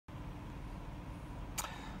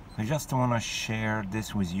I just want to share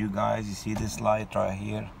this with you guys. You see this light right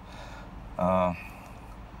here?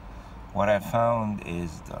 What I found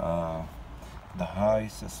is the high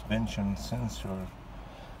suspension sensor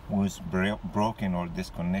was broken or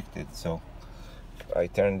disconnected. So if I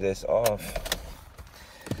turn this off,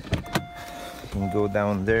 you can go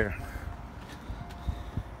down there.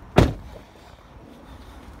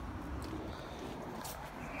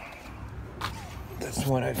 That's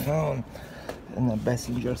what I found in the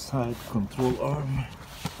passenger side control arm.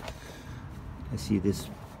 I see this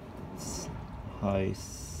high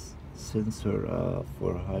sensor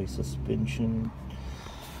for high suspension.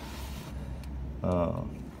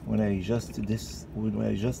 When I adjusted this, when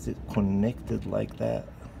I adjusted connected like that,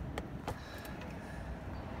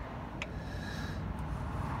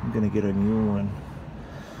 I'm gonna get a new one.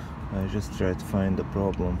 I just tried to find the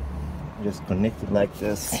problem. Just connect it like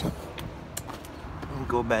this.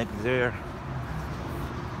 Go back there.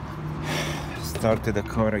 Start the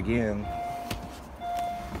car again.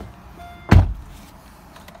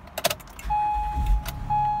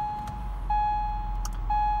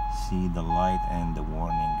 See, the light and the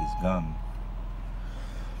warning is gone.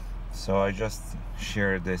 So I just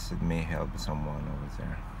shared this. It may help someone over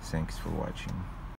there. Thanks for watching.